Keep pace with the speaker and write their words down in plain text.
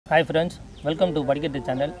Hi friends, welcome to Padikettu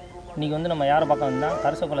channel. இன்னைக்கு வந்து நம்ம யாரை பார்க்க வந்தோம்னா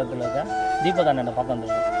கரசகுளத்தில் இருக்க தீபக் அண்ணனை பார்க்க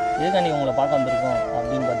வந்திருக்கோம். எதுக்கு நீ உங்களை பார்க்க வந்திருக்கோம்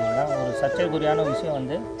அப்படின்னு பார்த்தீங்கன்னா ஒரு சர்ச்சைக்குரியான விஷயம்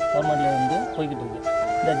வந்து கவர்மெண்ட்டில் வந்து போய்கிட்டு இருக்குது.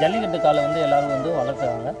 இந்த ஜல்லிக்கட்டு காலை வந்து எல்லோரும் வந்து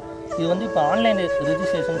வளர்க்குறாங்க. இது வந்து இப்போ ஆன்லைன்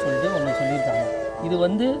ரெஜிஸ்ட்ரேஷன் சொல்லிட்டு ஒன்று சொல்லியிருக்காங்க. இது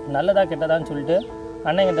வந்து நல்லதா கெட்டதான்னு சொல்லிட்டு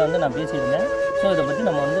அண்ணன்கிட்ட வந்து நான் பேசியிருந்தேன். ஸோ இதை பற்றி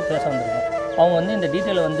நம்ம வந்து பேச வந்திருக்கோம். அவங்க வந்து இந்த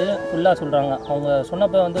டீட்டெயிலை வந்து ஃபுல்லாக சொல்கிறாங்க. அவங்க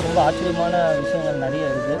சொன்னப்போ வந்து ரொம்ப ஆச்சரியமான விஷயங்கள்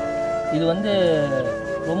நிறைய இருக்குது. இது வந்து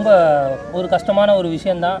ரொம்ப ஒரு கஷ்டமான ஒரு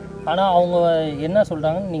விஷயந்தான். ஆனால் அவங்க என்ன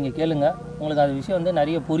சொல்கிறாங்கன்னு நீங்கள் கேளுங்க. உங்களுக்கு அது விஷயம் வந்து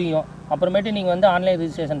நிறைய புரியும். அப்புறமேட்டு நீங்கள் வந்து ஆன்லைன்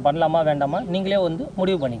ரெஜிஸ்ட்ரேஷன் பண்ணலாமா வேண்டாமா நீங்களே வந்து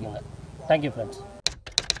முடிவு பண்ணிக்கோங்க. Thank you friends.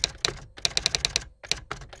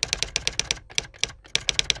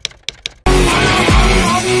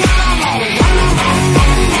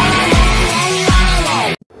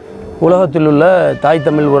 உலகத்தில் உள்ள தாய்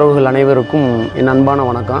தமிழ் உறவுகள் அனைவருக்கும் என் அன்பான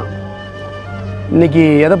வணக்கம். இன்றைக்கி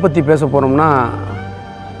எதை பற்றி பேச போகிறோம்னா,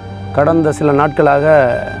 கடந்த சில நாட்களாக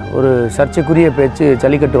ஒரு சர்ச்சைக்குரிய பேச்சு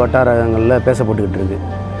ஜல்லிக்கட்டு வட்டாரங்களில் பேசப்பட்டுக்கிட்டு இருக்குது.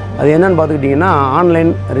 அது என்னன்னு பார்த்துக்கிட்டிங்கன்னா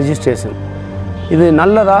ஆன்லைன் ரெஜிஸ்ட்ரேஷன். இது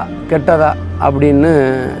நல்லதா கெட்டதா அப்படின்னு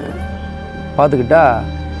பார்த்துக்கிட்டா,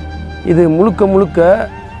 இது முழுக்க முழுக்க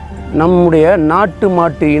நம்முடைய நாட்டு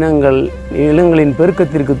மாட்டு இனங்களின்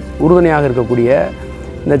பெருக்கத்திற்கு உறுதுணையாக இருக்கக்கூடிய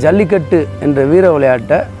இந்த ஜல்லிக்கட்டு என்ற வீர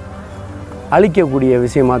விளையாட்டை அழிக்கக்கூடிய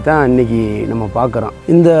விஷயமாக தான் இன்றைக்கி நம்ம பார்க்குறோம்.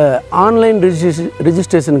 இந்த ஆன்லைன்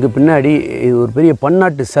ரெஜிஸ்ட்ரேஷனுக்கு பின்னாடி இது ஒரு பெரிய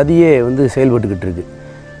பன்னாட்டு சதியே வந்து செயல்பட்டுக்கிட்டு இருக்குது.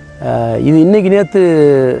 இது இன்றைக்கி நேற்று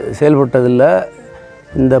செயல்பட்டதில்லை.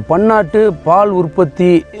 இந்த பன்னாட்டு பால்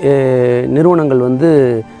உற்பத்தி நிறுவனங்கள் வந்து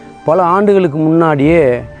பல ஆண்டுகளுக்கு முன்னாடியே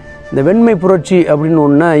இந்த வெண்மை புரட்சி அப்படின்னு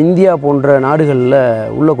ஒன்று இந்தியா போன்ற நாடுகளில்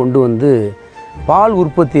உள்ளே கொண்டு வந்து பால்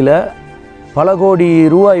உற்பத்தியில் பல கோடி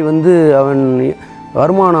ரூபாய் வந்து அவன்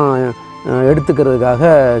வருமானம் எடுத்துக்கிறதுக்காக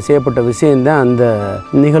செய்யப்பட்ட விஷயந்தான் அந்த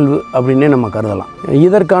நிகழ்வு அப்படின்னே நம்ம கருதலாம்.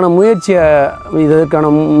 இதற்கான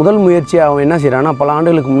முதல் முயற்சியை அவன் என்ன செய்கிறான்னா, பல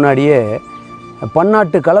ஆண்டுகளுக்கு முன்னாடியே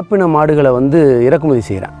பன்னாட்டு கலப்பின மாடுகளை வந்து இறக்குமதி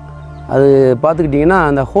செய்கிறான். அது பார்த்துக்கிட்டிங்கன்னா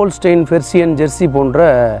அந்த ஹோல்ஸ்டைன், பெர்சியன், ஜெர்சி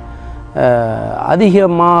போன்ற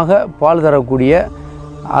அதிகமாக பால் தரக்கூடிய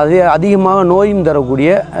அதிகமாக நோயும்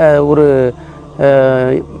தரக்கூடிய ஒரு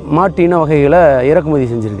மாட்டு இன வகைகளை இறக்குமதி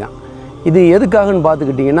செஞ்சுருக்கான். இது எதுக்காகன்னு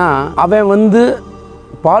பார்த்துக்கிட்டிங்கன்னா, அவன் வந்து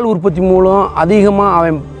பால் உற்பத்தி மூலம் அதிகமாக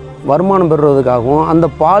அவன் வருமானம் பெறுவதற்காகவும் அந்த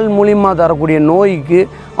பால் மூலியமாக தரக்கூடிய நோய்க்கு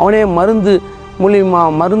அவனே மருந்து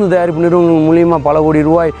தயாரிப்பு நிறுவனங்கள் மூலியமாக பல கோடி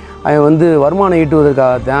ரூபாய் அவன் வந்து வருமானம்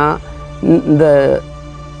ஈட்டுவதற்காகத்தான் இந்த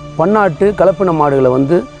பன்னாட்டு கலப்பின மாடுகளை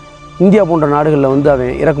வந்து இந்தியா போன்ற நாடுகளில் வந்து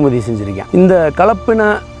அவன் இறக்குமதி செஞ்சுருக்கான். இந்த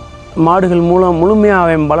கலப்பின மாடுகள் மூலம் முழுமையாக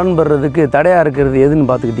அவன் பலன் பெறுறதுக்கு தடையாக இருக்கிறது எதுன்னு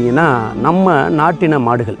பார்த்துக்கிட்டிங்கன்னா, நம்ம நாட்டின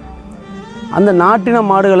மாடுகள். அந்த நாட்டின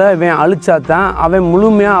மாடுகளை அவன் அழிச்சாதான் அவன்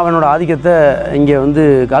முழுமையாக அவனோட ஆதிக்கத்தை இங்கே வந்து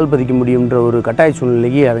கால்பதிக்க முடியுன்ற ஒரு கட்டாய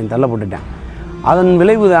சூழ்நிலைக்கு அவன் தள்ளப்பட்டுட்டான். அதன்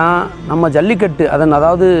விளைவு தான் நம்ம ஜல்லிக்கட்டு,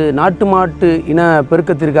 அதாவது நாட்டு மாட்டு இன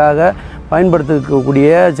பெருக்கத்திற்காக பயன்படுத்தக்கூடிய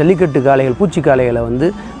ஜல்லிக்கட்டு காளைகள், பூச்சி காளைகளை வந்து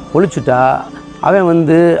ஒழிச்சுட்டா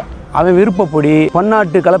அவன் விருப்பப்படி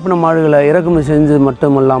பன்னாட்டு கலப்பின மாடுகளை இறக்குமதி செஞ்சது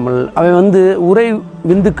மட்டுமல்லாமல் அவன் வந்து உரை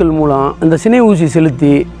விந்துக்கள் மூலம் இந்த சினை ஊசி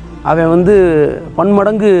செலுத்தி அவன் வந்து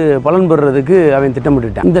பன்மடங்கு பலன் பெறுறதுக்கு அவன்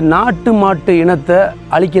திட்டமிட்டுட்டான். இந்த நாட்டு மாட்டு இனத்தை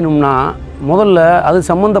அழிக்கணும்னா முதல்ல அது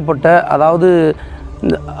சம்பந்தப்பட்ட, அதாவது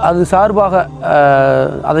அது சார்பாக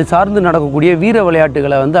அதை சார்ந்து நடக்கக்கூடிய வீர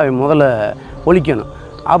விளையாட்டுகளை வந்து அவன் முதல்ல ஒழிக்கணும்.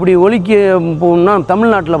 அப்படி ஒழிக்க போனால்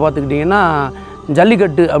தமிழ்நாட்டில் பார்த்துக்கிட்டிங்கன்னா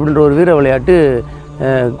ஜல்லிக்கட்டு அப்படின்ற ஒரு வீர விளையாட்டு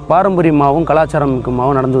பாரம்பரியமாகவும்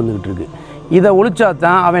கலாச்சாரமுக்கமாகவும் நடந்து வந்துக்கிட்டு இருக்குது. இதை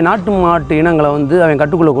ஒழிச்சாதான் அவன் நாட்டு மாட்டு இனங்களை வந்து அவன்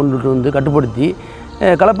கட்டுக்குள்ளே கொண்டுட்டு வந்து கட்டுப்படுத்தி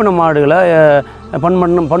கலப்பின மாடுகளை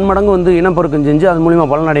பன்மடங்கு வந்து இனப்பெருக்கம் செஞ்சு அது மூலிமா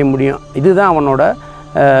பலனடைய முடியும். இதுதான் அவனோட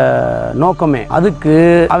நோக்கமே. அதுக்கு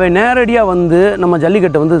அவன் நேரடியாக வந்து நம்ம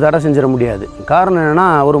ஜல்லிக்கட்டை வந்து தடை செஞ்சிட முடியாது. காரணம் என்னென்னா,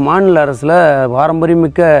 ஒரு மாநில அரசில்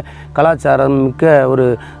பாரம்பரியமிக்க கலாச்சாரம் மிக்க ஒரு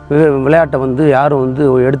விளையாட்டை வந்து யாரும் வந்து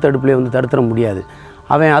எடுத்தடுப்புலேயே வந்து தடுத்துட முடியாது.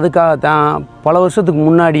 அவன் அதுக்காகத்தான் பல வருஷத்துக்கு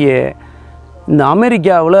முன்னாடியே இந்த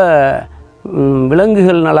அமெரிக்காவில்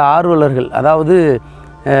விலங்குகள் நல ஆர்வலர்கள், அதாவது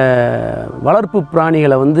வளர்ப்பு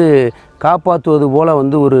பிராணிகளை வந்து காப்பாற்றுவது போல்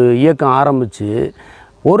வந்து ஒரு இயக்கம் ஆரம்பித்து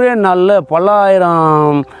ஒரே நாளில்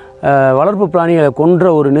பல்லாயிரம் வளர்ப்பு பிராணிகளை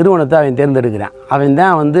கொன்ற ஒரு நிறுவனத்தை அவன் தேர்ந்தெடுக்கிறான். அவன்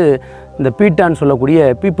தான் வந்து இந்த பீட்டான்னு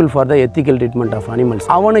சொல்லக்கூடிய people for the ethical treatment of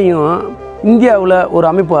animals. அவனையும் இந்தியாவில் ஒரு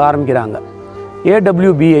அமைப்பு ஆரம்பிக்கிறாங்க,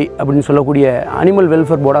 AWBI அப்படின்னு சொல்லக்கூடிய animal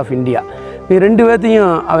welfare board of India. இது ரெண்டு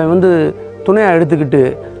பேர்த்தையும் அவன் வந்து துணையாக எடுத்துக்கிட்டு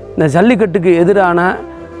இந்த ஜல்லிக்கட்டுக்கு எதிரான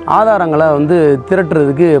ஆதாரங்களை வந்து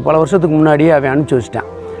திரட்டுறதுக்கு பல வருஷத்துக்கு முன்னாடியே அவன் அனுப்பிச்சி வச்சிட்டான்.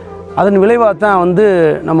 அதன் விளைவாக தான் வந்து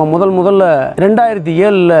நம்ம முதல்ல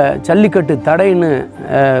 2007 ஜல்லிக்கட்டு தடைன்னு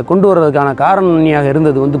கொண்டு வர்றதுக்கான காரணியாக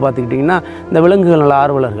இருந்தது வந்து பார்த்துக்கிட்டிங்கன்னா இந்த விலங்குகள் நல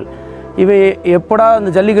ஆர்வலர்கள். இவை எப்படா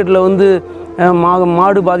இந்த ஜல்லிக்கட்டில் வந்து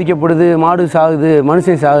மாடு பாதிக்கப்படுது, மாடு சாகுது,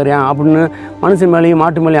 மனுஷன் சாகுறான் அப்படின்னு மனுஷன் மேலேயும்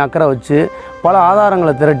மாட்டு மேலேயும் அக்கறை வச்சு பல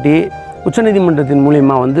ஆதாரங்களை திரட்டி உச்சநீதிமன்றத்தின்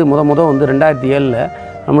மூலிமா வந்து வந்து 2007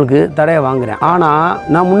 நம்மளுக்கு தடையை வாங்குறேன். ஆனால்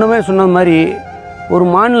நான் முன்னமே சொன்ன மாதிரி ஒரு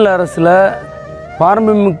மாநில அரசில்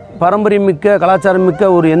பாரம்பரியமிக்க கலாச்சாரமிக்க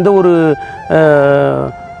ஒரு எந்த ஒரு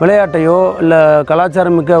விளையாட்டையோ இல்லை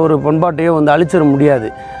கலாச்சாரமிக்க ஒரு பண்பாட்டையோ வந்து அழிச்சிட முடியாது.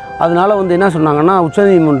 அதனால் வந்து என்ன சொன்னாங்கன்னா,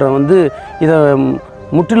 உச்சநீதிமன்றம் வந்து இதை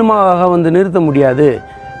முற்றிலுமாக வந்து நிறுத்த முடியாது,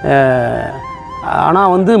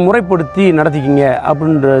 ஆனால் வந்து முறைப்படுத்தி நடத்திக்கிங்க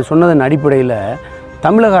அப்படின்ற சொன்னதன் அடிப்படையில்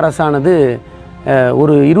தமிழக அரசானது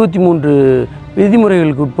ஒரு 23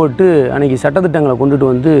 விதிமுறைகளுக்கு உட்பட்டு அன்றைக்கி சட்டத்திட்டங்களை கொண்டுட்டு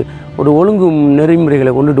வந்து ஒரு ஒழுங்கு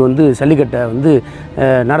நெறிமுறைகளை கொண்டுட்டு வந்து ஜல்லிக்கட்டை வந்து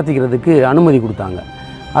நடத்திக்கிறதுக்கு அனுமதி கொடுத்தாங்க.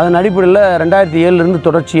 அதன் அடிப்படையில் 2007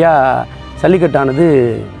 தொடர்ச்சியாக ஜல்லிக்கட்டானது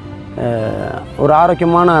ஒரு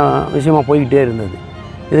ஆரோக்கியமான விஷயமாக போய்கிட்டே இருந்தது.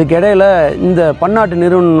 இதுக்கிடையில் இந்த பன்னாட்டு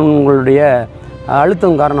நிறுவனங்களுடைய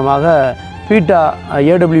அழுத்தம் காரணமாக பீட்டா,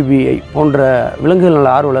 ஏடபிள்யூபிஐ போன்ற விலங்குகள்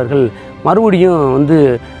நல ஆர்வலர்கள் மறுபடியும் வந்து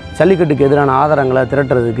ஜல்லிக்கட்டுக்கு எதிரான ஆதாரங்களை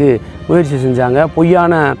திரட்டுறதுக்கு முயற்சி செஞ்சாங்க.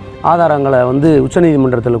 பொய்யான ஆதாரங்களை வந்து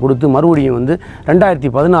உச்சநீதிமன்றத்தில் கொடுத்து மறுபடியும் வந்து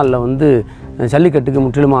 2014 வந்து ஜல்லிக்கட்டுக்கு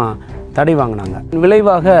முற்றிலுமாக தடை வாங்கினாங்க.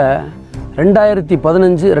 விளைவாக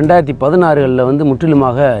 2015, 2016 வந்து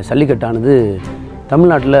முற்றிலுமாக ஜல்லிக்கட்டானது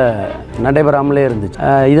தமிழ்நாட்டில் நடைபெறாமலே இருந்துச்சு.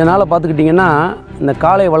 இதனால் பார்த்துக்கிட்டிங்கன்னா இந்த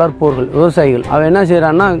காளை வளர்ப்போர்கள், விவசாயிகள் அவன் என்ன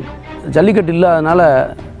செய்கிறான்னா, ஜல்லிக்கட்டு இல்லாதனால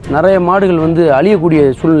நிறைய மாடுகள் வந்து அழியக்கூடிய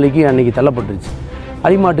சூழ்நிலைக்கு அன்றைக்கி தள்ளப்பட்டுருச்சு.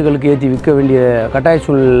 அடிமாட்டுகளுக்கு ஏற்றி விற்க வேண்டிய கட்டாய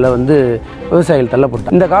சூழ்நிலையில் வந்து விவசாயிகள்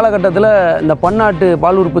தள்ளப்பட்டாங்க. இந்த காலகட்டத்தில் இந்த பன்னாட்டு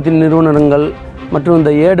பால் உற்பத்தி நிறுவனங்கள் மற்றும்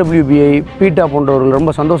இந்த ஏடபிள்யூபிஐ, பீட்டா போன்றவர்கள்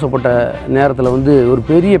ரொம்ப சந்தோஷப்பட்ட நேரத்தில் வந்து ஒரு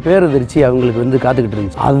பெரிய பேரதிர்ச்சி அவங்களுக்கு வந்து காத்துக்கிட்டு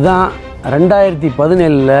இருந்துச்சு. அதுதான்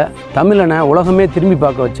 2017 தமிழனை உலகமே திரும்பி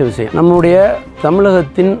பார்க்க வச்ச விஷயம். நம்முடைய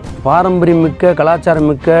தமிழகத்தின் பாரம்பரியமிக்க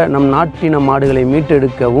கலாச்சாரமிக்க நம் நாட்டின மாடுகளை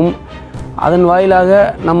மீட்டெடுக்கவும், அதன் வாயிலாக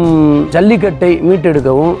நம் ஜல்லிக்கட்டை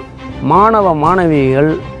மீட்டெடுக்கவும் மாணவ மாணவிகள்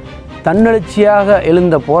தன்னெழுச்சியாக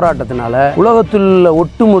எழுந்த போராட்டத்தினால உலகத்தில் உள்ள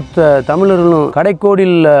ஒட்டுமொத்த தமிழர்களும்,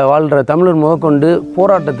 கடைக்கோடியில் வாழ்கிற தமிழர் முதற்கொண்டு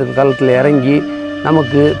போராட்டத்தின் காலத்தில் இறங்கி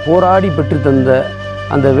நமக்கு போராடி பெற்று தந்த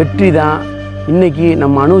அந்த வெற்றி தான் இன்றைக்கி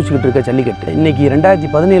நம்ம அனுபவிச்சுக்கிட்டு இருக்க ஜல்லிக்கட்டு. இன்றைக்கி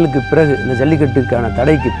 2017க்கு பிறகு, இந்த ஜல்லிக்கட்டுக்கான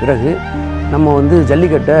தடைக்கு பிறகு நம்ம வந்து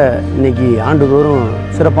ஜல்லிக்கட்டை இன்றைக்கி ஆண்டுதோறும்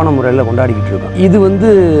சிறப்பான முறையில் கொண்டாடிக்கிட்டு இருக்கோம். இது வந்து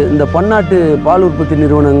இந்த பன்னாட்டு பால் உற்பத்தி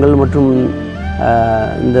நிறுவனங்கள் மற்றும்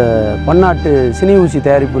இந்த பன்னாட்டு சினை ஊசி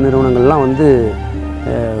தயாரிப்பு நிறுவனங்கள்லாம் வந்து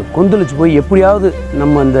கொந்தளிச்சு போய் எப்படியாவது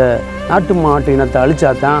நம்ம இந்த நாட்டு மாட்டு இனத்தை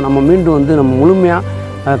அழிச்சாதான் நம்ம மீண்டும் வந்து நம்ம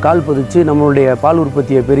முழுமையாக கால் பதிச்சு நம்மளுடைய பால்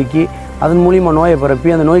உற்பத்தியை பெருக்கி அதன் மூலிமா நோயை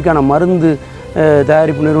பரப்பி அந்த நோய்க்கான மருந்து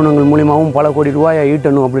தயாரிப்பு நிறுவனங்கள் மூலிமாவும் பல கோடி ரூபாயை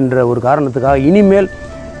ஈட்டணும் அப்படின்ற ஒரு காரணத்துக்காக இனிமேல்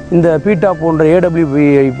இந்த பீட்டா போன்ற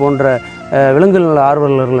ஏடபிள்யூபிஐ போன்ற விலங்குகள் நல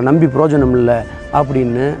ஆர்வலர்களை நம்பி பிரயோஜனம் இல்லை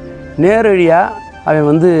அப்படின்னு நேரடியாக அவன்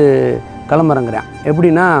வந்து களமிறங்குறான்.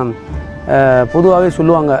 எப்படின்னா, பொதுவாகவே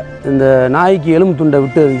சொல்லுவாங்க, இந்த நாய்க்கு எலும்பு துண்டை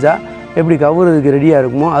விட்டு எரிஞ்சால் எப்படி கவுறதுக்கு ரெடியாக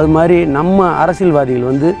இருக்குமோ அது மாதிரி நம்ம அரசியல்வாதிகள்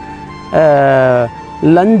வந்து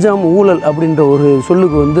லஞ்சம், ஊழல் அப்படின்ற ஒரு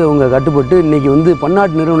சொல்லுக்கு வந்து அவங்க கட்டுப்பட்டு இன்றைக்கி வந்து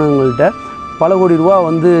பன்னாட்டு நிறுவனங்கள்கிட்ட பல கோடி ரூபா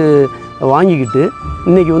வந்து வாங்கிக்கிட்டு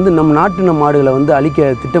இன்றைக்கி வந்து நம் நாட்டின மாடுகளை வந்து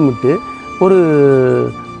அழிக்க திட்டமிட்டு ஒரு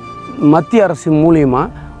மத்திய அரசு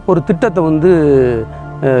மூலியமாக ஒரு திட்டத்தை வந்து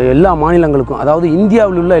எல்லா மாநிலங்களுக்கும், அதாவது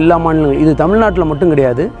இந்தியாவில் உள்ள எல்லா மாநிலங்களும், இது தமிழ்நாட்டில் மட்டும்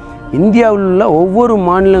கிடையாது, இந்தியாவில் உள்ள ஒவ்வொரு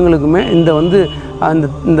மாநிலங்களுக்குமே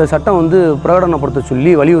இந்த சட்டம் வந்து பிரகடனப்படுத்த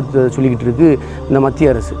சொல்லி வலியுறுத்த சொல்லிக்கிட்டு இருக்குது இந்த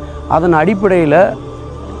மத்திய அரசு. அதன் அடிப்படையில்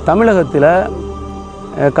தமிழகத்தில்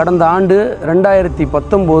கடந்த ஆண்டு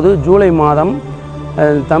 2019 ஜூலை மாதம்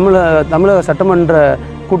தமிழக சட்டமன்ற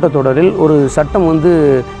கூட்டத்தொடரில் ஒரு சட்டம் வந்து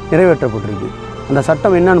நிறைவேற்றப்பட்டிருக்கு. அந்த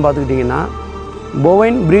சட்டம் என்னன்னு பார்த்துக்கிட்டிங்கன்னா,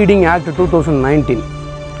 Bovine Breeding Act 2019,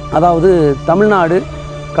 அதாவது தமிழ்நாடு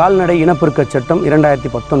கால்நடை இனப்பெருக்க சட்டம்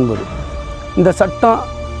 2019. இந்த சட்டம்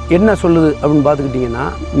என்ன சொல்லுது அப்படின்னு பார்த்துக்கிட்டிங்கன்னா,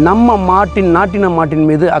 நம்ம நாட்டின மாட்டின்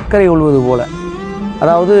மீது அக்கறை கொள்வது போல்,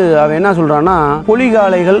 அதாவது அவன் என்ன சொல்கிறான்னா, பொலி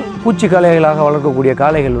காளைகள், பூச்சி காளைகளாக வளர்க்கக்கூடிய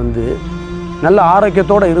காளைகள் வந்து நல்ல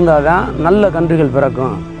ஆரோக்கியத்தோடு இருந்தால் தான் நல்ல கன்றுகள்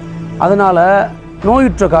பிறக்கும். அதனால்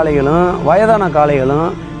நோயுற்ற காளைகளும் வயதான காளைகளும்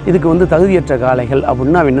இதுக்கு வந்து தகுதியற்ற காளைகள்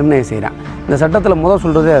அப்படின்னு அவன் நிர்ணயம் செய்கிறான். இந்த சட்டத்தில் முதல்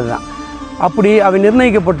சொல்கிறதே அதுதான். அப்படி அவன்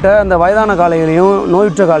நிர்ணயிக்கப்பட்ட அந்த வயதான காளைகளையும்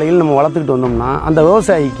நோயுற்ற காளைகளையும் நம்ம வளர்த்துக்கிட்டு வந்தோம்னா அந்த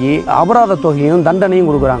விவசாயிக்கு அபராத தொகையும் தண்டனையும்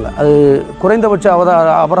கொடுக்குறாங்க. அது குறைந்தபட்ச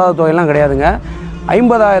அபராத தொகையெல்லாம் கிடையாதுங்க,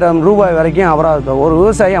 50,000 ரூபாய் வரைக்கும் அபராத தொகை. ஒரு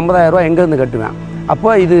விவசாயி 50,000 ரூபாய் எங்கேருந்து கட்டுவேன்? அப்போ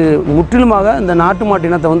இது முற்றிலுமாக இந்த நாட்டு மாட்டு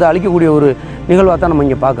இனத்தை வந்து அழிக்கக்கூடிய ஒரு நிகழ்வாக தான் நம்ம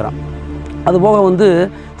இங்கே பார்க்குறோம். அதுபோக வந்து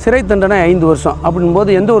சிறை தண்டனை 5 வருஷம்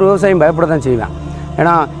அப்படின்போது எந்த ஒரு விவசாயியும் பயப்பட தான் செய்வேன்.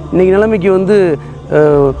 ஏன்னா இன்றைக்கி நிலைமைக்கு வந்து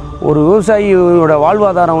ஒரு விவசாயியோட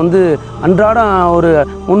வாழ்வாதாரம் வந்து அன்றாடம் ஒரு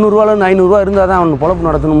 300ரூவாலேருந்து 500 இருந்தால் தான் அவன் பொழப்பு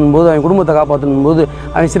நடத்தணும் போது, அவன் குடும்பத்தை காப்பாற்றணும் போது,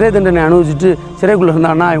 அவன் சிறை தண்டனை அனுபவிச்சுட்டு சிறைக்குள்ளே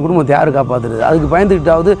இருந்தான்னா அவன் குடும்பத்தை யார் காப்பாற்றுறது? அதுக்கு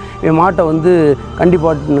பயந்துக்கிட்டாவது என் மாட்டை வந்து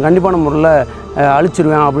கண்டிப்பான முறையில்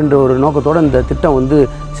அழிச்சிருவேன் அப்படின்ற ஒரு நோக்கத்தோடு இந்த திட்டம் வந்து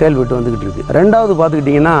செயல்பட்டு வந்துக்கிட்டு இருக்குது. ரெண்டாவது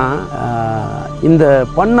பார்த்துக்கிட்டிங்கன்னா, இந்த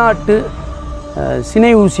பன்னாட்டு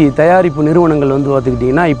சினை ஊசி தயாரிப்பு நிறுவனங்கள் வந்து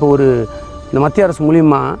பார்த்துக்கிட்டிங்கன்னா இப்போ இந்த மத்திய அரசு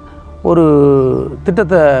மூலிமா ஒரு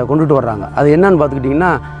திட்டத்தை கொண்டுட்டு வர்றாங்க. அது என்னன்னு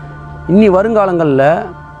பார்த்துக்கிட்டிங்கன்னா, இனி வருங்காலங்களில்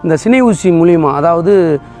இந்த சினை ஊசி மூலிமா, அதாவது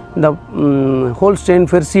இந்த ஹோல்ஸ்டைன்,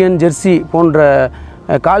 பெர்சியன், ஜெர்சி போன்ற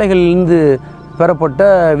காளைகளிலிருந்து பெறப்பட்ட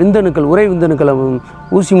விந்தணுக்கள், உறை விந்தணுக்களை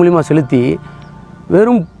ஊசி மூலிமா செலுத்தி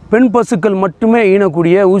வெறும் பெண் பசுக்கள் மட்டுமே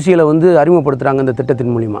ஈனக்கூடிய ஊசிகளை வந்து அறிமுகப்படுத்துகிறாங்க இந்த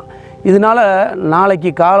திட்டத்தின் மூலிமா. இதனால்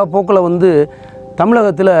நாளைக்கு காலப்போக்கில் வந்து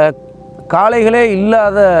தமிழகத்தில் காளைகளே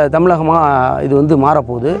இல்லாத தமிழகமாக இது வந்து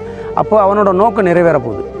மாறப்போகுது. அப்போ அவனோட நோக்கம்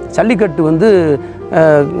நிறைவேறப்போகுது. ஜல்லிக்கட்டு வந்து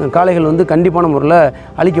காளைகள் வந்து கண்டிப்பான முறையில்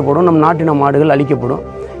அழிக்கப்படும், நம் நாட்டின மாடுகள் அழிக்கப்படும்.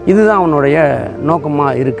 இதுதான் அவனுடைய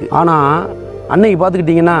நோக்கமாக இருக்குது. ஆனால் அன்னைக்கு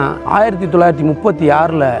பார்த்துக்கிட்டிங்கன்னா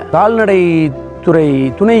 1936 கால்நடை துறை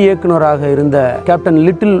துணை இயக்குநராக இருந்த கேப்டன்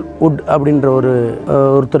லிட்டில் வுட் அப்படின்ற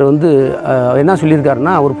ஒருத்தர் வந்து என்ன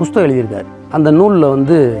சொல்லியிருக்காருன்னா, ஒரு புஸ்தகம் எழுதியிருக்கார். அந்த நூலில்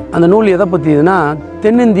வந்து, அந்த நூல் எதை பற்றியதுன்னா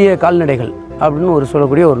தென்னிந்திய கால்நடைகள் அப்படின்னு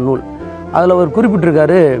சொல்லக்கூடிய ஒரு நூல். அதில் அவர்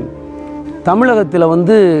குறிப்பிட்டிருக்காரு, தமிழகத்தில்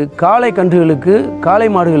வந்து காளை கன்றுகளுக்கு, காளை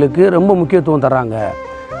மாடுகளுக்கு ரொம்ப முக்கியத்துவம் தர்றாங்க.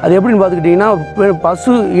 அது எப்படின்னு பார்த்துக்கிட்டிங்கன்னா,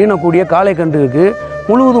 பசு ஈனக்கூடிய காளை கன்றுகளுக்கு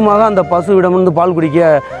முழுவதுமாக அந்த பசுவிடமிருந்து பால் குடிக்க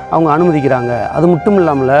அவங்க அனுமதிக்கிறாங்க. அது மட்டும்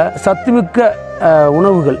இல்லாமல் சத்துமிக்க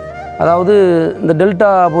உணவுகள், அதாவது இந்த டெல்டா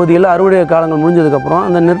பகுதியில் அறுவடை காலங்கள் முடிஞ்சதுக்கப்புறம்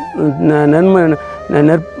அந்த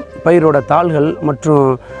நெற்பயிரோட தாள்கள் மற்றும்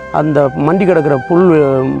அந்த மண்டி கிடக்கிற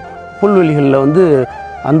புல்வெளிகளில் வந்து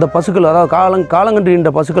அந்த பசுக்கள், அதாவது காலங்கன்றுகின்ற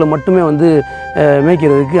பசுக்களை மட்டுமே வந்து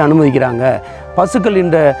மேய்க்கிறதுக்கு அனுமதிக்கிறாங்க.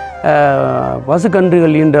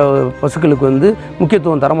 பசுக்கன்றுகள் ஈன்ற பசுக்களுக்கு வந்து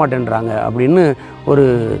முக்கியத்துவம் தரமாட்டேன்றாங்க அப்படின்னு ஒரு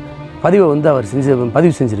பதிவை வந்து அவர்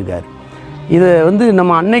பதிவு செஞ்சுருக்கார். இதை வந்து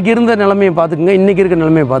நம்ம அன்னைக்கு இருந்த நிலைமையை பார்த்துக்குங்க, இன்றைக்கி இருக்கிற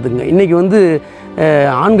நிலைமையை பார்த்துக்குங்க. இன்றைக்கி வந்து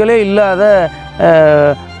ஆண்களே இல்லாத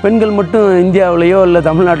பெண்கள் மட்டும் இந்தியாவிலேயோ இல்லை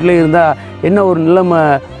தமிழ்நாட்டிலேயோ இருந்தால் என்ன ஒரு நிலைமை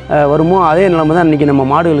வருமோ அதே நிலைமை தான் இன்றைக்கி நம்ம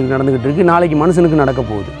மாடுகளுக்கு நடந்துக்கிட்டு இருக்குது, நாளைக்கு மனுஷனுக்கு நடக்க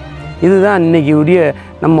போகுது. இதுதான் இன்றைக்கி உடைய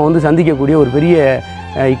நம்ம வந்து சந்திக்கக்கூடிய ஒரு பெரிய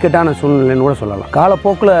இக்கட்டான சூழ்நிலைன்னு கூட சொல்லலாம்.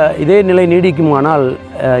 காலப்போக்கில் இதே நிலை நீடிக்குமானால்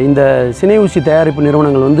இந்த சினை ஊசி தயாரிப்பு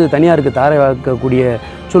நிறுவனங்கள் வந்து தனியாருக்கு தாரைவாக்கக்கூடிய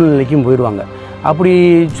சூழ்நிலைக்கும் போயிடுவாங்க. அப்படி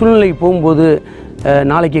சூழ்நிலைக்கு போகும்போது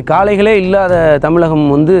நாளைக்கு காளைகளே இல்லாத தமிழகம்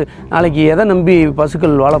வந்து நாளைக்கு எதை நம்பி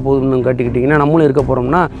பசுக்கள் வாழப்போகுதுன்னு கேட்டுக்கிட்டிங்கன்னா, நம்மளும் இருக்க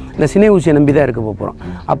போகிறோம்னா இந்த சினை ஊசியை நம்பி தான் இருக்க போகிறோம்.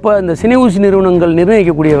 அப்போ இந்த சினை ஊசி நிறுவனங்கள்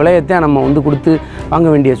நிர்ணயிக்கக்கூடிய விலையைத்தான் நம்ம வந்து கொடுத்து வாங்க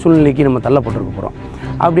வேண்டிய சூழ்நிலைக்கு நம்ம தள்ளப்பட்டிருக்க போகிறோம்.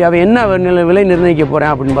 அப்படி அவன் என்ன விலை நிர்ணயிக்க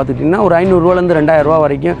போகிறேன் அப்படின்னு பார்த்துக்கிட்டிங்கன்னா, ஒரு 500ரூவாலேருந்து 2000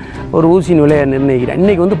 வரைக்கும் ஒரு ஊசியின் விலையை நிர்ணயிக்கிறேன்.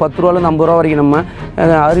 இன்றைக்கி வந்து 10 ரூபாலேருந்து 50 ரூபா வரைக்கும் நம்ம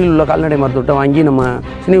அருகில் உள்ள கால்நடை மருத்துவத்தை வாங்கி நம்ம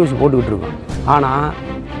சினை ஊசி போட்டுக்கிட்டு இருக்கோம். ஆனால்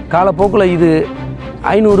காலப்போக்கில் இது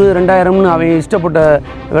 500, 2000ன்னு அவன் இஷ்டப்பட்ட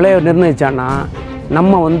விலையை நிர்ணயித்தான்னா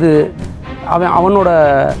நம்ம வந்து அவனோட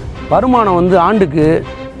வருமானம் வந்து ஆண்டுக்கு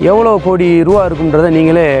எவ்வளோ கோடி ரூபா இருக்குன்றதை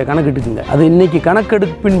நீங்களே கணக்கிட்டுக்குங்க. அது இன்றைக்கி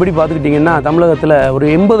கணக்கெடுப்பின்படி பார்த்துக்கிட்டிங்கன்னா தமிழகத்தில் ஒரு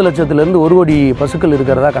 80 லட்சத்துலேருந்து 1 கோடி பசுக்கள்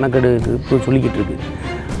இருக்கிறதா கணக்கெடுப்பு சொல்லிக்கிட்டு இருக்குது.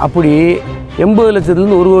 அப்படி 80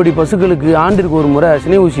 லட்சத்துலேருந்து 1 கோடி பசுக்களுக்கு ஆண்டிற்கு ஒரு முறை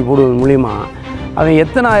சினை ஊசி போடுவதன் மூலிமா அவன்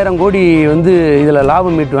எத்தனை ஆயிரம் கோடி வந்து இதில்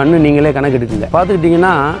லாபம் ஈட்டுவான்னு நீங்களே கணக்கெடுக்குங்க.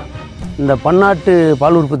 பார்த்துக்கிட்டிங்கன்னா இந்த பன்னாட்டு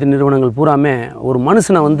பால் உற்பத்தி நிறுவனங்கள் பூராமே ஒரு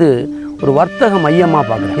மனுஷனை வந்து ஒரு வர்த்தக மையமாக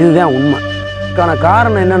பார்க்குறேன். இதுதான் உண்மை. இதுக்கான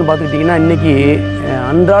காரணம் என்னன்னு பார்த்துக்கிட்டிங்கன்னா, இன்றைக்கி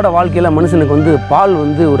அன்றாட வாழ்க்கையில் மனுஷனுக்கு வந்து பால்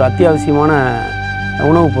வந்து ஒரு அத்தியாவசியமான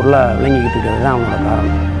உணவுப் பொருளாக விளங்கிக்கிட்டு இருக்கிறது தான் அவனோட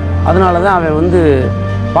காரணம். அதனால தான் அவன் வந்து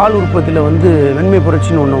பால் உற்பத்தியில் வந்து வெண்மை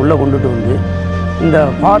புரட்சின்னு ஒன்று உள்ளே கொண்டுட்டு வந்து இந்த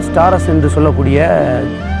ஹார்ஸ் டாரஸ் என்று சொல்லக்கூடிய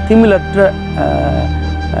திமிலற்ற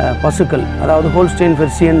பசுக்கள், அதாவது ஹோல்ஸ்டைன்,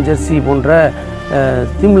 பெர்சியன், ஜெர்சி போன்ற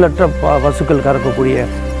திமிலற்ற பசுக்கள் கறக்கக்கூடிய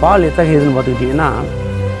பால் எத்தகையதுன்னு பார்த்துக்கிட்டிங்கன்னா,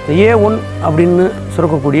 A1 அப்படின்னு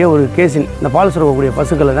சுரக்கக்கூடிய ஒரு கேசின், இந்த பால் சுரக்கக்கூடிய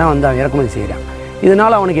பசுக்களை தான் வந்து அவன் இறக்குமதி செய்கிறான்.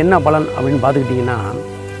 இதனால் அவனுக்கு என்ன பலன் அப்படின்னு பார்த்துக்கிட்டிங்கன்னா,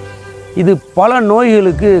 இது பல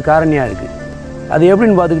நோய்களுக்கு காரணியாக இருக்குது. அது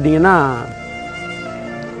எப்படின்னு பார்த்துக்கிட்டிங்கன்னா,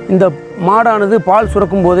 இந்த மாடானது பால்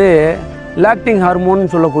சுரக்கும் போதே லாக்டிங்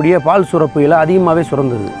ஹார்மோன் சொல்லக்கூடிய பால் சுரப்புகளை அதிகமாகவே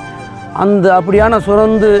சுரந்துருது. அப்படியான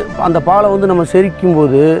சுரந்து அந்த பாலை வந்து நம்ம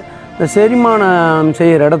செரிக்கும்போது இந்த செரிமானம்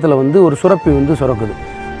செய்கிற இடத்துல வந்து ஒரு சுரப்பி வந்து சுரக்குது.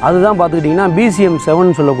 அதுதான் பார்த்துக்கிட்டிங்கன்னா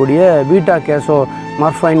BCM7 சொல்லக்கூடிய பீட்டா கேசோ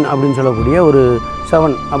மர்ஃபைன் அப்படின்னு சொல்லக்கூடிய ஒரு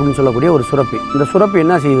 7 அப்படின்னு சொல்லக்கூடிய ஒரு சுரப்பி. இந்த சுரப்பி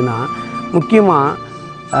என்ன செய்யுதுன்னா முக்கியமாக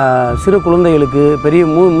சிறு குழந்தைகளுக்கு பெரிய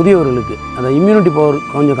முதியவர்களுக்கு அந்த இம்யூனிட்டி பவர்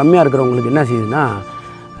கொஞ்சம் கம்மியாக இருக்கிறவங்களுக்கு என்ன செய்யுதுன்னா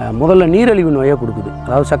முதல்ல நீரிழிவு நோயை கொடுக்குது.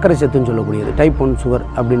 அதாவது சர்க்கரை சத்துன்னு சொல்லக்கூடியது டைப் 1 சுகர்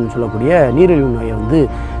அப்படின்னு சொல்லக்கூடிய நீரிழிவு நோயை வந்து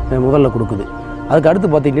முதல்ல கொடுக்குது. அதுக்கு அடுத்து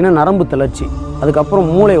பார்த்திங்கன்னா நரம்பு தளர்ச்சி, அதுக்கப்புறம்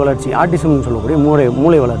மூளை வளர்ச்சி, ஆட்டிசம்னு சொல்லக்கூடிய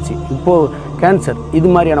மூளை வளர்ச்சி, இப்போது கேன்சர், இது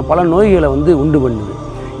மாதிரியான பல நோய்களை வந்து உண்டு பண்ணுது.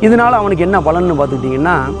 இதனால் அவனுக்கு என்ன பலன்னு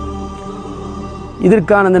பார்த்துக்கிட்டிங்கன்னா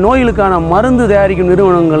இதற்கான இந்த நோய்களுக்கான மருந்து தயாரிக்கும்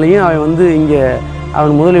நிறுவனங்களையும் அவன் வந்து இங்கே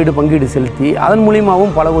அவன் முதலீடு பங்கீடு செலுத்தி அதன்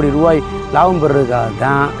மூலியமாகவும் பல கோடி ரூபாய் லாபம் பெறுறதுக்காக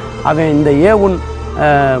தான் அவன் இந்த A1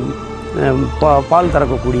 பால்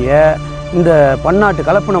தரக்கூடிய இந்த பன்னாட்டு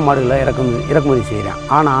கலப்பின மாடுகளை இறக்குமதி செய்கிறான்.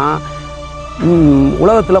 ஆனால்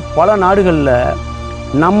உலகத்தில் பல நாடுகளில்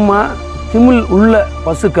நம்ம திமிழ் உள்ள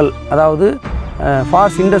பசுக்கள், அதாவது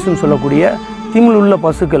ஃபார்ஸ் இண்டஸ்ன்னு சொல்லக்கூடிய திமிழ் உள்ள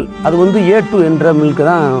பசுக்கள், அது வந்து A2 என்ற மில்க்கு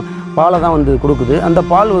தான் பாலை தான் வந்து கொடுக்குது. அந்த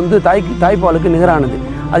பால் வந்து தாய்ப்பாலுக்கு நிகரானது.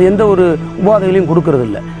 அது எந்த ஒரு உபாதைகளையும்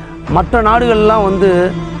கொடுக்கறதில்ல. மற்ற நாடுகள்லாம் வந்து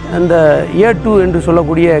இந்த A2 என்று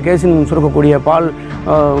சொல்லக்கூடிய கேசின் சுரக்கக்கூடிய பால்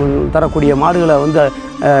தரக்கூடிய மாடுகளை வந்து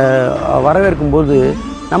வரவேற்கும்போது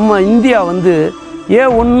நம்ம இந்தியா வந்து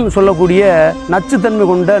A1 சொல்லக்கூடிய நச்சுத்தன்மை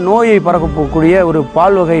கொண்ட நோயை பரப்பக்கூடிய ஒரு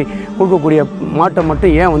பால் வகை கொடுக்கக்கூடிய மாட்டை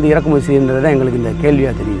மட்டும் ஏன் வந்து இறக்குமதி செய்கின்றது தான் எங்களுக்கு இந்த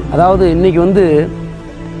கேள்வியாக தெரியுது. அதாவது இன்றைக்கி வந்து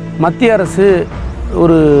மத்திய அரசு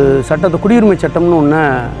ஒரு சட்டத்தை, குடியுரிமை சட்டம்னு ஒன்று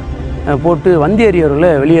போட்டு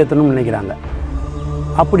வந்தேறியவர்களை வெளியேற்றணும்னு நினைக்கிறாங்க.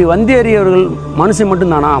 அப்படி வந்தேறியவர்கள் மனுஷன்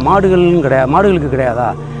மட்டும்தானா? மாடுகளும் கிடையாது, மாடுகளுக்கு கிடையாதா?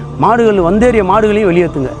 மாடுகள் வந்தேறிய மாடுகளையும்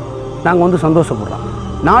வெளியேற்றுங்க, நாங்கள் வந்து சந்தோஷப்படுறோம்.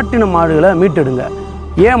 நாட்டின மாடுகளை மீட்டெடுங்க.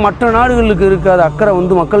 ஏன் மற்ற நாடுகளுக்கு இருக்காத அக்கறை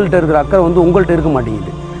வந்து மக்கள்கிட்ட இருக்கிற அக்கறை வந்து உங்கள்கிட்ட இருக்க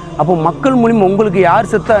மாட்டேங்குது? அப்போ மக்கள் மூலிமா உங்களுக்கு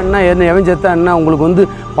யார் செத்தா என்ன, எவன் செத்தா என்ன, உங்களுக்கு வந்து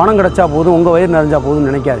பணம் கிடச்சா போதும், உங்கள் வயிறு நிறைஞ்சா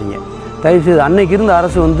போதும்னு நினைக்காதீங்க. தயவுசெய்து அன்னைக்கு இருந்த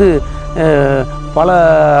அரசு வந்து பல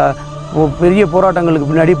பெரிய போராட்டங்களுக்கு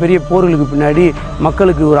பின்னாடி, பெரிய போர்களுக்கு பின்னாடி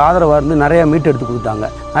மக்களுக்கு ஒரு ஆதரவாக இருந்து நிறையா மீட்டெடுத்து கொடுத்தாங்க.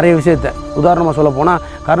 நிறைய விஷயத்த உதாரணமாக சொல்ல போனால்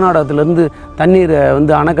கர்நாடகத்திலேருந்து தண்ணீரை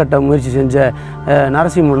வந்து அணைக்கட்ட முயற்சி செஞ்ச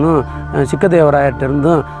நரசிம்மனும்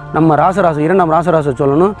சிக்கதேவராயர்கிட்டருந்தும் நம்ம இரண்டாம் ராசராச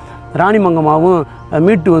சோழனும் ராணிமங்கமாவும்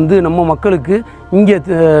மீட்டு வந்து நம்ம மக்களுக்கு இங்கே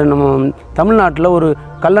நம்ம தமிழ்நாட்டில் ஒரு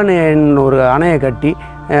கல்லணையின் ஒரு அணையை கட்டி,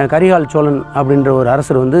 கரிகால் சோழன் அப்படின்ற ஒரு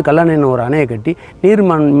அரசர் வந்து கல்லணையின் ஒரு அணையை கட்டி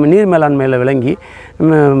நீர் மேலாண்மையில் விளங்கி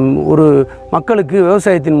ஒரு மக்களுக்கு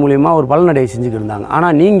விவசாயத்தின் மூலிமா ஒரு பலனடையை செஞ்சுக்கிட்டு இருந்தாங்க.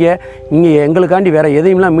 ஆனால் நீங்கள் எங்களுக்காண்டி வேறு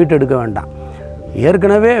எதையும்லாம் மீட்டெடுக்க வேண்டாம்.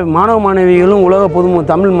 ஏற்கனவே மாணவ மாணவிகளும் உலக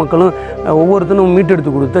தமிழ் மக்களும் ஒவ்வொருத்தரும்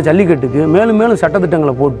மீட்டெடுத்து கொடுத்த ஜல்லிக்கட்டுக்கு மேலும் மேலும்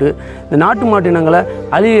சட்டத்திட்டங்களை போட்டு இந்த நாட்டு மாட்டினங்களை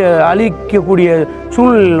அழிக்கக்கூடிய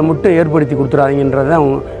சூழ்நிலையில் மட்டும் ஏற்படுத்தி கொடுத்துறாதீங்கன்றது தான்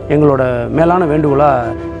எங்களோட மேலான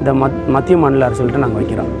வேண்டுகோளாக இந்த மத்திய மாநில அரசுகிட்ட நாங்கள்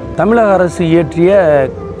வைக்கிறோம். தமிழக அரசு இயற்றிய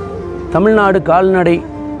தமிழ்நாடு கால்நடை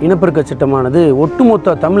இனப்பெருக்க சட்டமானது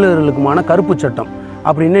ஒட்டுமொத்த தமிழர்களுக்குமான கருப்பு சட்டம்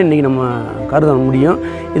அப்படின்னு இன்றைக்கி நம்ம கருத முடியும்.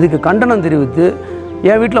 இதுக்கு கண்டனம் தெரிவித்து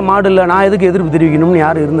என் வீட்டில் மாடு இல்லை, நான் எதுக்கு எதிர்ப்பு தெரிவிக்கணும்னு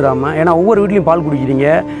யாரும் இருந்துடாமல், ஏன்னா ஒவ்வொரு வீட்லேயும் பால் குடிக்கிறீங்க,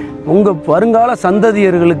 உங்கள் வருங்கால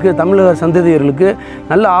சந்ததியர்களுக்கு, தமிழக சந்ததியர்களுக்கு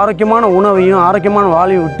நல்ல ஆரோக்கியமான உணவையும் ஆரோக்கியமான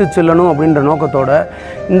வாழையும் விட்டு செல்லணும் அப்படின்ற நோக்கத்தோடு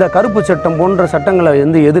இந்த கருப்பு சட்டம் போன்ற சட்டங்களை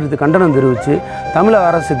வந்து எதிர்த்து கண்டனம் தெரிவித்து தமிழக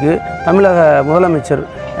அரசுக்கு, தமிழக முதலமைச்சர்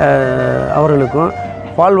அவர்களுக்கும்,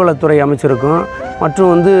 பால்வளத்துறை அமைச்சருக்கும் மற்றும்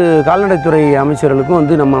வந்து கால்நடைத்துறை அமைச்சர்களுக்கும்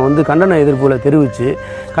வந்து நம்ம வந்து கண்டன எதிர்ப்புகளை தெரிவித்து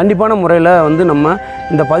கண்டிப்பான முறையில் வந்து நம்ம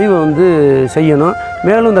இந்த பதிவை வந்து செய்யணும்.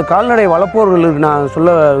 மேலும் இந்த கால்நடை வளர்ப்பவர்களுக்கு நான்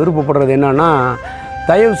சொல்ல விருப்பப்படுறது என்னென்னா,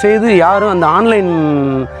 தயவு செய்து யாரும் அந்த ஆன்லைன்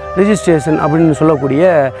ரிஜிஸ்ட்ரேஷன் அப்படின்னு சொல்லக்கூடிய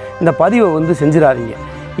இந்த பதிவை வந்து செஞ்சிடாதீங்க.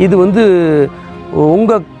 இது வந்து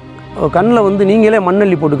உங்கள் கண்ணில் வந்து நீங்களே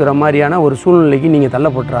மண்ணள்ளி போட்டுக்கிற மாதிரியான ஒரு சூழ்நிலைக்கு நீங்கள்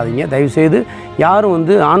தள்ளப்பட்டுறாதீங்க. தயவுசெய்து யாரும்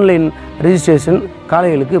வந்து ஆன்லைன் ரிஜிஸ்ட்ரேஷன்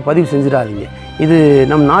காளைகளுக்கு பதிவு செஞ்சிடாதீங்க. இது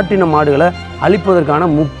நம் நாட்டின மாடுகளை அழிப்பதற்கான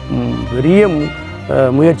பெரிய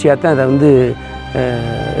முயற்சியாக தான் இதை வந்து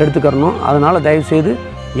எடுத்துக்கிறணும். அதனால் தயவுசெய்து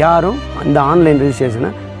யாரும் இந்த ஆன்லைன்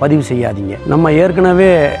ரிஜிஸ்ட்ரேஷனை பதிவு செய்யாதீங்க. நம்ம ஏற்கனவே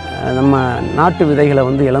நம்ம நாட்டு விதைகளை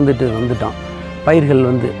வந்து இழந்துட்டு வந்துட்டோம். பயிர்கள்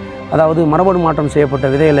வந்து அதாவது மரபணு மாற்றம் செய்யப்பட்ட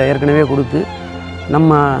விதைகளை ஏற்கனவே கொடுத்து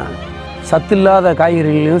நம்ம சத்தில்லாத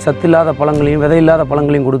காய்கறிகளையும் சத்தில்லாத பழங்களையும் விதையில்லாத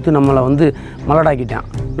பழங்களையும் கொடுத்து நம்மளை வந்து மலடாக்கிட்டான்.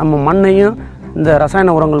 நம்ம மண்ணையும் இந்த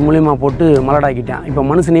ரசாயன உரங்கள் மூலிமா போட்டு மலடாக்கிட்டான். இப்போ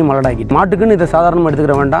மனுஷனையும் மலடாக்கிட்டான். மாட்டுக்குன்னு இதை சாதாரணமாக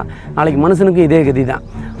எடுத்துக்கிற வேண்டாம், நாளைக்கு மனுஷனுக்கு இதே கதி தான்.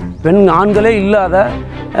 ஆண்களே இல்லாத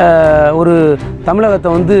ஒரு தமிழகத்தை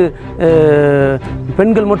வந்து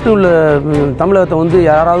பெண்கள் மட்டும் உள்ள தமிழகத்தை வந்து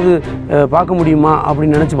யாராவது பார்க்க முடியுமா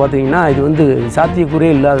அப்படின்னு நினச்சி பார்த்தீங்கன்னா இது வந்து சாத்தியக்கூறே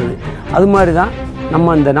இல்லாதது. அது மாதிரி தான்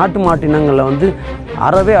நம்ம இந்த நாட்டு மாட்டினங்களில் வந்து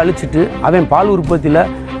அறவே அழிச்சிட்டு அவன் பால் உற்பத்தியில்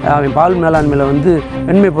அவன் பால் மேலாண்மையில் வந்து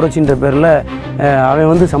வெண்மை புரட்சின்ற பேரில்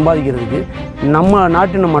அவன் வந்து சம்பாதிக்கிறதுக்கு நம்ம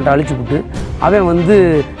நாட்டு மாட்டை அழிச்சுவிட்டு அவன் வந்து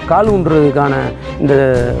கால் ஊன்றதுக்கான இந்த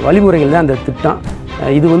வழிமுறைகள் தான் அந்த திட்டம்.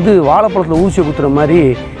 இது வந்து வாழைப்பழத்தில் ஊசியை குத்துற மாதிரி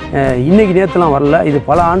இன்றைக்கி நேற்றுலாம் வரல. இது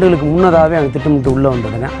பல ஆண்டுகளுக்கு முன்னதாகவே அந்த திட்டமிட்டு உள்ளே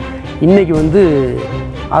வந்ததுங்க. இன்றைக்கி வந்து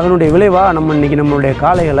அதனுடைய விளைவாக இன்றைக்கி நம்மளுடைய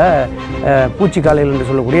காளைகளை பூச்சி காளைகள் என்று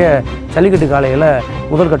சொல்லக்கூடிய ஜல்லிக்கட்டு காளைகளை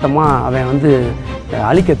முதற்கட்டமாக அவன் வந்து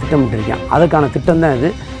அழிக்க திட்டமிட்டிருக்கான். அதுக்கான திட்டம் தான் இது.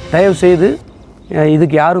 தயவுசெய்து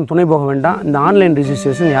இதுக்கு யாரும் துணை போக வேண்டாம். இந்த ஆன்லைன்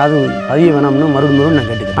ரிஜிஸ்ட்ரேஷன் யாரும் பதிய வேணாம்னு மறுபடியும் நான்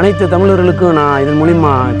கேட்டுக்கிறேன். அனைத்து தமிழர்களுக்கும் நான் இதன்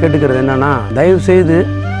மூலிமா கேட்டுக்கிறது என்னென்னா, தயவுசெய்து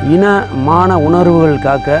இன மான உணர்வுகள்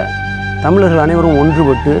காக்க தமிழர்கள் அனைவரும்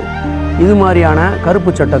ஒன்றுபட்டு இது மாதிரியான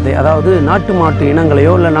கருப்பு சட்டத்தை, அதாவது நாட்டு மாட்டு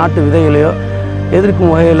இனங்களையோ இல்லை நாட்டு விதைகளையோ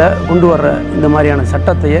எதிர்க்கும் வகையில் கொண்டு வர்ற இந்த மாதிரியான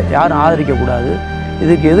சட்டத்தையே யாரும் ஆதரிக்கக்கூடாது.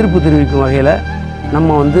 இதுக்கு எதிர்ப்பு தெரிவிக்கும் வகையில் நம்ம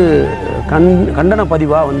வந்து கண்டன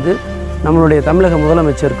பதிவாக வந்து நம்மளுடைய தமிழக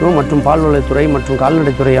முதலமைச்சருக்கும் மற்றும் பால்வளத்துறை மற்றும்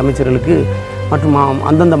கால்நடைத்துறை அமைச்சர்களுக்கு மற்றும்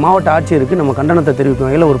அந்தந்த மாவட்ட ஆட்சியருக்கு நம்ம கண்டனத்தை தெரிவிக்கும்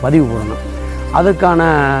வகையில் ஒரு பதிவு போடணும். அதற்கான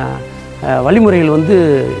வழிமுறைகள் வந்து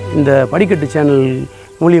இந்த படிக்கட்டு சேனல்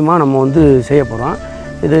மூலியமாக நம்ம வந்து செய்ய போகிறோம்.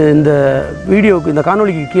 இந்த வீடியோவுக்கு, இந்த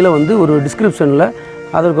காணொலிக்கு கீழே வந்து ஒரு டிஸ்கிரிப்ஷனில்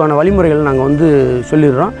அதற்கான வழிமுறைகள் நாங்கள் வந்து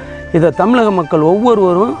சொல்லிடுறோம். இதை தமிழக மக்கள்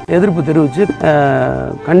ஒவ்வொருவரும் எதிர்ப்பு தெரிவித்து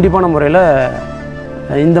கண்டிப்பான முறையில்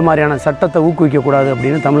இந்த மாதிரியான சட்டத்தை ஊக்குவிக்கக்கூடாது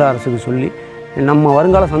அப்படின்னு தமிழக அரசுக்கு சொல்லி நம்ம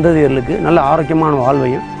வருங்கால சந்ததியர்களுக்கு நல்ல ஆரோக்கியமான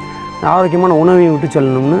வாழ்வையும் ஆரோக்கியமான உணவையும் விட்டு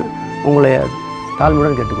செல்லணும்னு உங்களை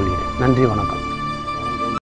தாழ்மையுடன் கேட்டுக்கொள்கிறேன். நன்றி, வணக்கம்.